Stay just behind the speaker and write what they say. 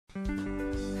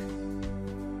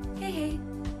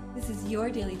your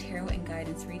daily tarot and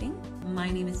guidance reading. My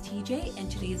name is TJ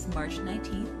and today is March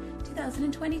 19th,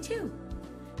 2022.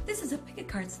 This is a pick a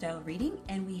card style reading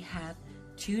and we have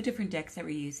two different decks that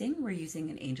we're using. We're using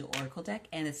an Angel Oracle deck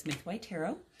and a Smith White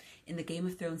Tarot in the Game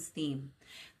of Thrones theme.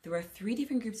 There are three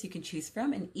different groups you can choose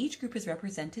from and each group is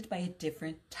represented by a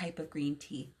different type of green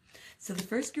tea. So the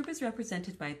first group is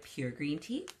represented by pure green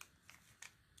tea.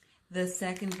 The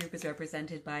second group is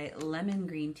represented by lemon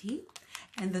green tea.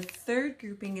 And the third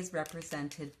grouping is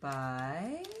represented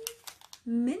by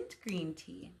mint green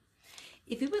tea.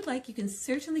 If you would like, you can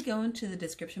certainly go into the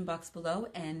description box below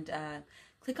and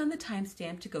click on the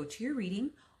timestamp to go to your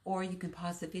reading, or you can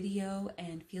pause the video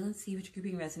and feel and see which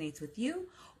grouping resonates with you,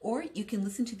 or you can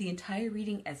listen to the entire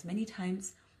reading as many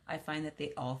times. I find that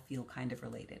they all feel kind of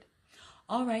related.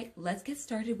 All right, let's get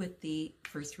started with the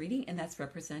first reading, and that's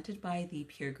represented by the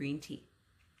pure green tea.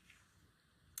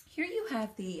 Here you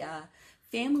have the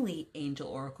Family Angel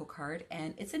Oracle card,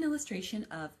 and it's an illustration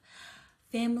of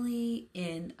family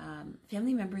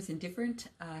members in different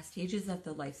stages of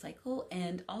the life cycle,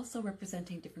 and also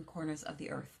representing different corners of the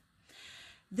earth.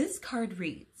 This card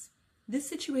reads, "This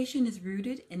situation is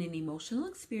rooted in an emotional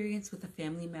experience with a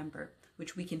family member,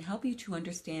 which we can help you to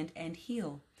understand and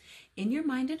heal. In your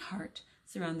mind and heart,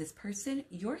 surround this person,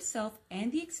 yourself,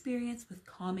 and the experience with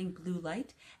calming blue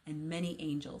light and many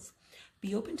angels.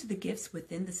 Be open to the gifts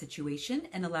within the situation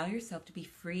and allow yourself to be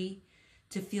free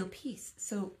to feel peace."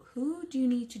 So who do you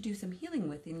need to do some healing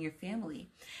with in your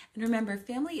family? And remember,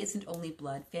 family isn't only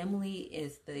blood. Family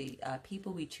is the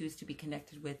people we choose to be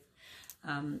connected with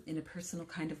in a personal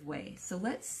kind of way. So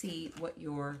let's see what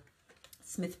your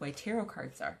Smith White Tarot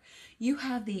cards are. You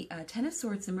have the Ten of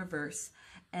Swords in reverse,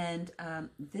 and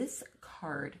this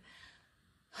card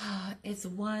is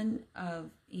one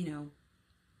of,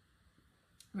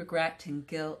 regret and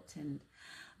guilt,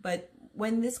 but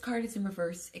when this card is in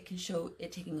reverse, it can show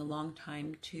it taking a long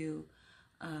time to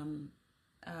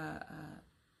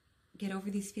get over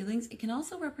these feelings. It can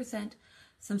also represent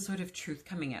some sort of truth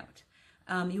coming out.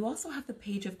 You also have the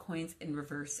Page of Coins in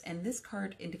reverse, and this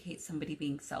card indicates somebody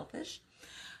being selfish,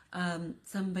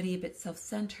 somebody a bit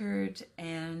self-centered,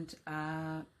 and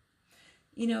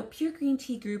pure green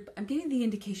tea group, I'm getting the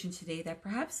indication today that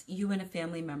perhaps you and a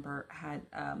family member had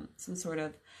some sort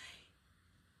of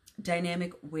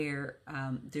dynamic where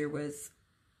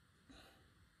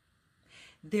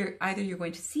either you're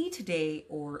going to see today,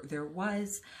 or there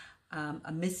was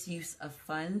a misuse of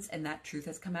funds and that truth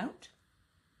has come out.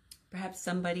 Perhaps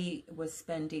somebody was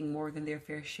spending more than their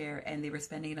fair share and they were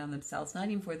spending it on themselves, not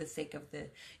even for the sake of the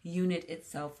unit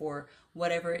itself or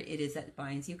whatever it is that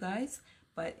binds you guys,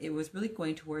 but it was really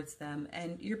going towards them.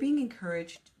 And you're being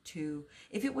encouraged to,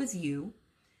 if it was you,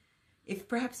 if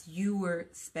perhaps you were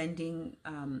spending,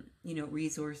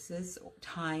 resources,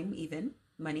 time, even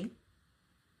money,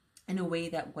 in a way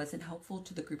that wasn't helpful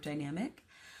to the group dynamic,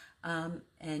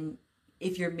 and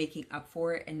if you're making up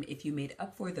for it, and if you made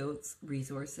up for those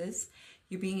resources,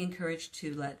 you're being encouraged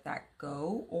to let that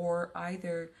go, or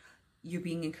either you're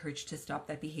being encouraged to stop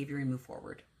that behavior and move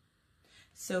forward.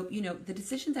 So, the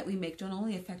decisions that we make don't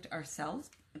only affect ourselves,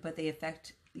 but they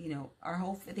affect,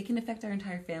 they can affect our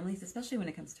entire families, especially when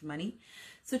it comes to money.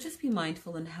 So just be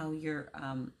mindful in how you're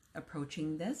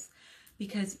approaching this,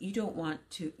 because you don't want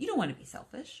to be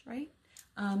selfish, right?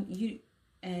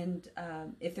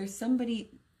 If there's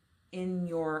somebody in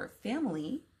your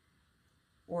family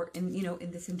or in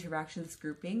this interaction, this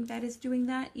grouping that is doing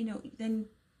that, then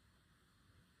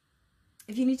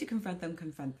if you need to confront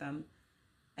them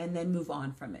and then move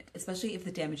on from it, especially if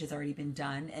the damage has already been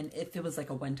done and if it was like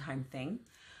a one-time thing.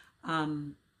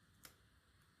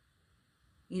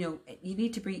 You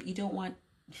need to bring, you don't want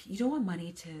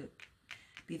money to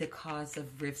be the cause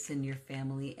of rifts in your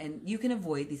family, and you can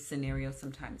avoid these scenarios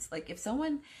sometimes. Like if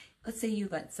someone, let's say you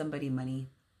lent somebody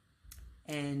money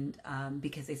and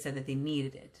because they said that they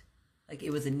needed it, like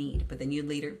it was a need, but then you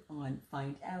later on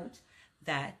find out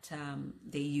that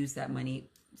they used that money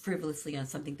frivolously on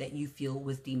something that you feel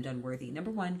was deemed unworthy.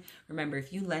 Number one, remember,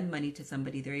 if you lend money to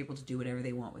somebody, they're able to do whatever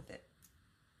they want with it.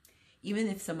 Even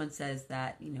if someone says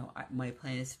that, my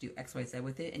plan is to do X, Y, Z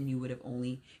with it, and you're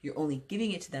only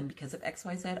giving it to them because of X,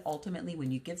 Y, Z, ultimately,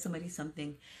 when you give somebody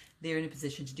something, they're in a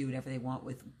position to do whatever they want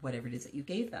with whatever it is that you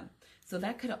gave them. So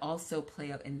that could also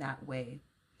play out in that way.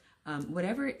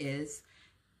 Whatever it is,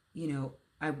 you're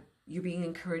being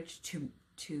encouraged to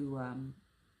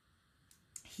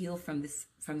heal from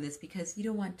this because you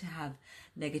don't want to have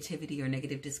negativity or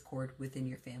negative discord within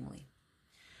your family.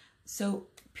 So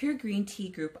pure green tea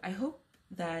group, I hope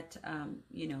that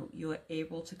you're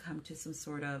able to come to some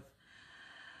sort of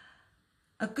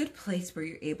a good place where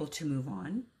you're able to move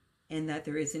on and that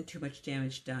there isn't too much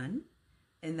damage done,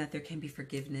 and that there can be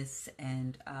forgiveness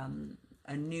and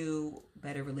a new,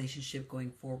 better relationship going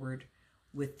forward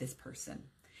with this person.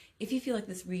 If you feel like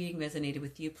this reading resonated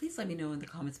with you, please let me know in the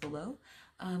comments below.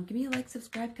 Give me a like,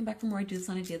 subscribe, come back for more. I do this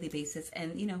on a daily basis.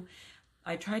 And, you know,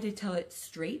 I try to tell it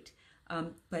straight,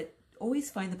 but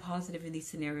always find the positive in these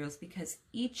scenarios, because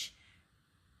each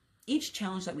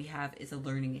challenge that we have is a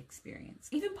learning experience.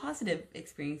 Even positive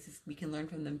experiences, we can learn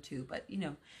from them too. But, you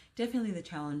know, definitely the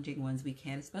challenging ones we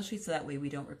can, especially so that way we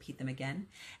don't repeat them again.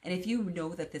 And if you know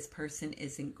that this person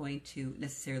isn't going to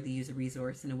necessarily use a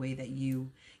resource in a way that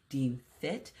you deem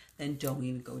fit, then don't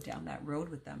even go down that road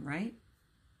with them, right?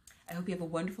 I hope you have a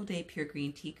wonderful day, Pure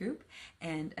Green Tea Group.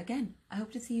 And again, I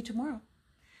hope to see you tomorrow.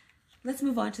 Let's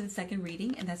move on to the second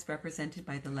reading, and that's represented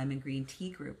by the Lemon Green Tea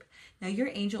Group. Now,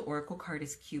 your angel oracle card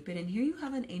is Cupid, and here you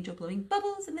have an angel blowing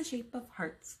bubbles in the shape of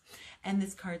hearts. And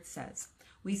this card says,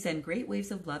 we send great waves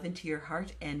of love into your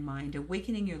heart and mind,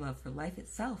 awakening your love for life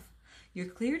itself. Your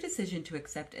clear decision to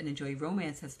accept and enjoy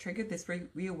romance has triggered this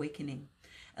reawakening.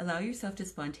 Allow yourself to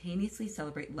spontaneously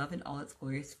celebrate love in all its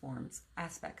glorious forms,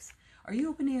 aspects. Are you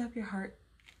opening up your heart?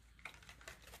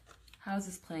 How is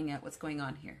this playing out? What's going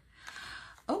on here?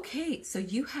 Okay, so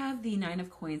you have the Nine of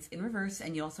Coins in reverse,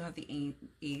 and you also have the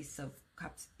Ace of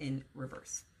Cups in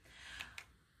reverse.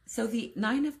 So the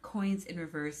Nine of Coins in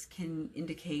reverse can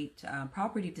indicate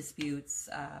property disputes,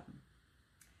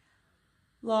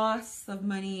 loss of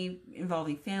money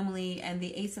involving family, and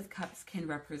the Ace of Cups can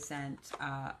represent,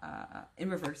 in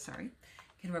reverse,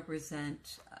 can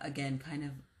represent, again, kind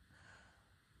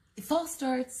of false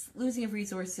starts, losing of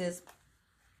resources.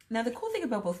 Now, the cool thing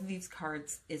about both of these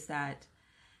cards is that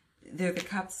they're the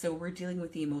cups, so we're dealing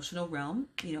with the emotional realm,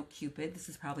 you know, Cupid. This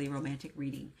is probably a romantic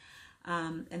reading.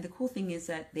 And the cool thing is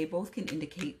that they both can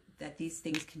indicate that these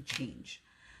things can change.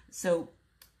 So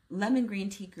Lemon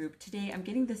Green Tea Group, today I'm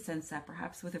getting the sense that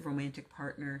perhaps with a romantic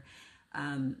partner,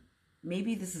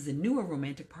 maybe this is a newer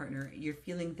romantic partner, you're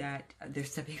feeling that they're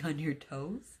stepping on your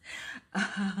toes.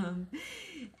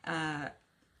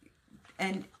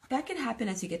 And that can happen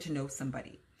as you get to know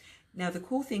somebody. Now, the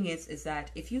cool thing is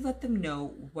that if you let them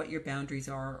know what your boundaries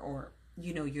are, or,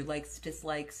 you know, your likes,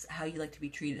 dislikes, how you like to be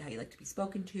treated, how you like to be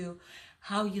spoken to,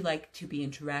 how you like to be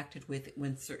interacted with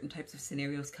when certain types of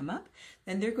scenarios come up,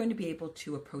 then they're going to be able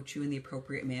to approach you in the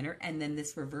appropriate manner. And then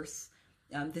this reverse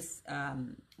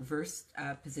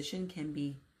position can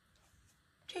be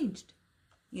changed,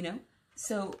 you know?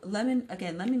 So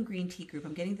Lemon Green Tea Group,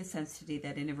 I'm getting the sense today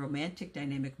that in a romantic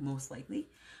dynamic, most likely,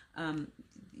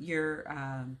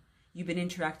 you've been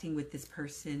interacting with this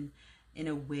person in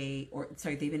a way, or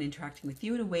sorry, they've been interacting with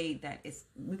you in a way that is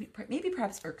maybe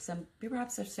perhaps irksome, maybe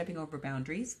perhaps they're stepping over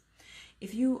boundaries.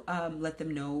 If you let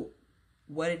them know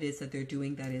what it is that they're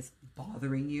doing that is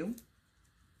bothering you,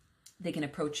 they can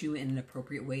approach you in an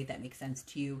appropriate way that makes sense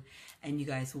to you, and you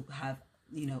guys will have,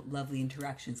 you know, lovely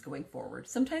interactions going forward.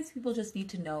 Sometimes people just need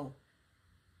to know,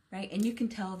 right? And you can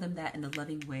tell them that in a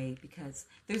loving way, because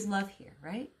there's love here,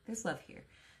 right? There's love here.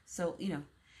 So, you know,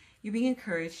 you're being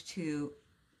encouraged to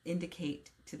indicate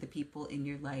to the people in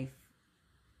your life,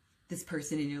 this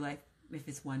person in your life, if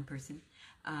it's one person,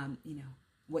 you know,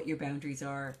 what your boundaries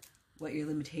are, what your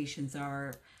limitations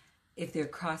are, if they're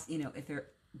if they're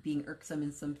being irksome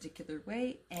in some particular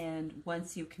way. And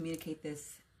once you communicate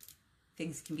this,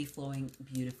 things can be flowing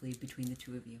beautifully between the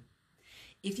two of you.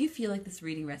 If you feel like this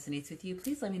reading resonates with you,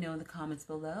 please let me know in the comments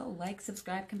below. Like,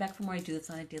 subscribe, come back for more. I do this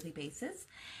on a daily basis.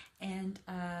 And,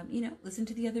 you know, listen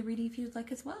to the other reading if you'd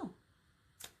like as well.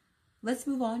 Let's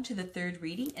move on to the third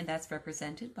reading, and that's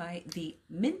represented by the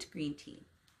Mint Green Tea.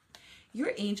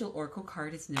 Your angel oracle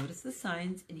card is Notice the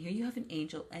Signs, and here you have an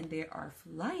angel, and they are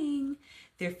flying.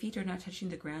 Their feet are not touching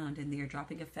the ground, and they are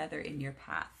dropping a feather in your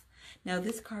path. Now,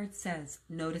 this card says,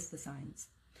 Notice the signs.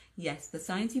 Yes, the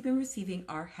signs you've been receiving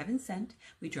are heaven sent.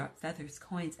 We drop feathers,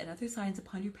 coins, and other signs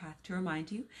upon your path to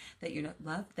remind you that you're not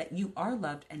loved, that you are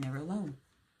loved and never alone.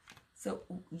 So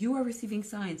you are receiving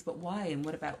signs, but why and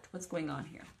what about? What's going on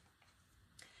here?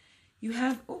 You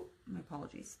have, oh, my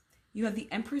apologies. You have the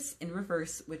Empress in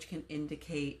reverse, which can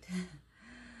indicate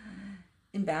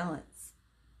imbalance.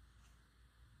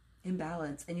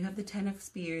 Imbalance. And you have the Ten of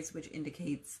Spears, which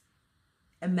indicates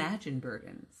imagined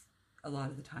burdens a lot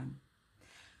of the time.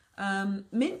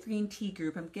 Mint Green Tea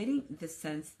Group, I'm getting the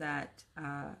sense that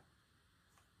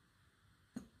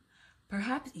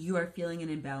perhaps you are feeling an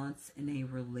imbalance in a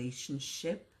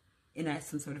relationship, in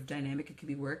some sort of dynamic. It could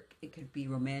be work, it could be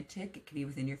romantic, it could be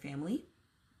within your family.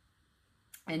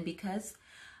 And because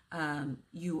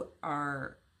you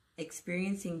are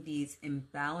experiencing these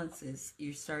imbalances,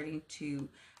 you're starting to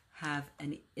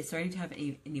is starting to have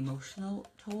an emotional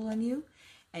toll on you,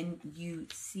 and you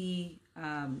see,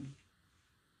 and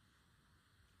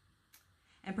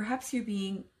perhaps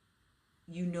you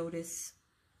notice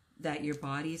that your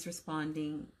body is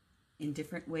responding in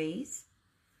different ways.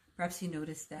 Perhaps you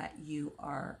notice that you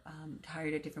are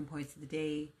tired at different points of the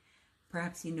day.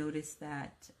 Perhaps you notice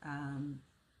that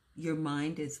your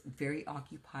mind is very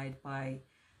occupied by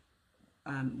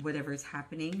whatever is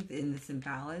happening in this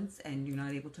imbalance, and you're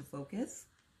not able to focus.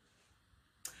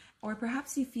 Or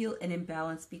perhaps you feel an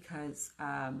imbalance because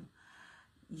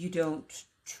you don't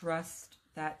trust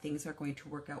that things are going to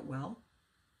work out well.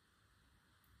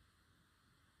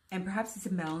 And perhaps this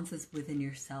imbalance is within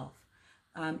yourself.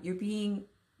 You're being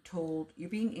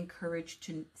encouraged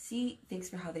to see things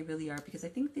for how they really are, because I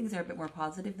think things are a bit more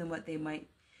positive than what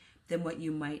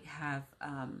you might have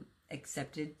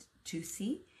accepted to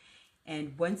see.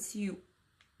 And once you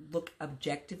look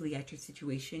objectively at your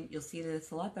situation, you'll see that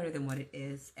it's a lot better than what it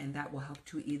is, and that will help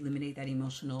to eliminate that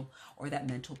emotional or that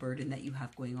mental burden that you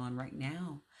have going on right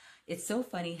now. It's so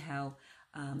funny how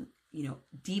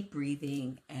deep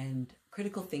breathing and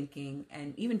critical thinking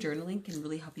and even journaling can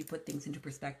really help you put things into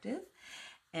perspective,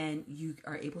 and you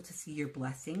are able to see your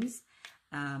blessings.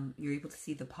 You're able to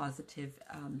see the positive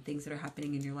things that are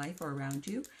happening in your life or around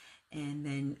you, and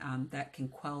then that can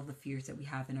quell the fears that we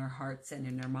have in our hearts and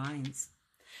in our minds.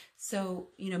 So,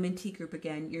 Mentee group,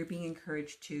 again, you're being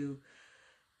encouraged to,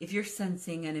 if you're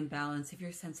sensing an imbalance, if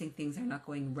you're sensing things are not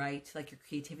going right, like your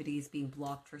creativity is being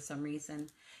blocked for some reason,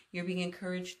 you're being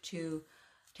encouraged to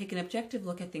take an objective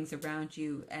look at things around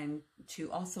you, and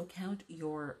to also count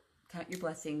your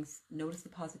blessings, notice the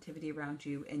positivity around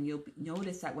you, and you'll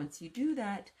notice that once you do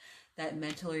that, that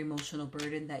mental or emotional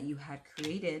burden that you had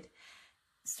created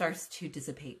starts to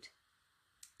dissipate.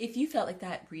 If you felt like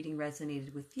that reading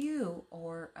resonated with you,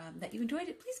 or that you enjoyed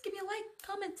it, please give me a like,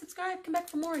 comment, subscribe, come back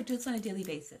for more. I do this on a daily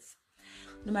basis.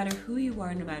 No matter who you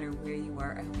are, no matter where you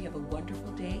are, I hope you have a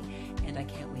wonderful day, and I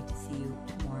can't wait to see you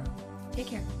tomorrow. Take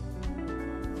care.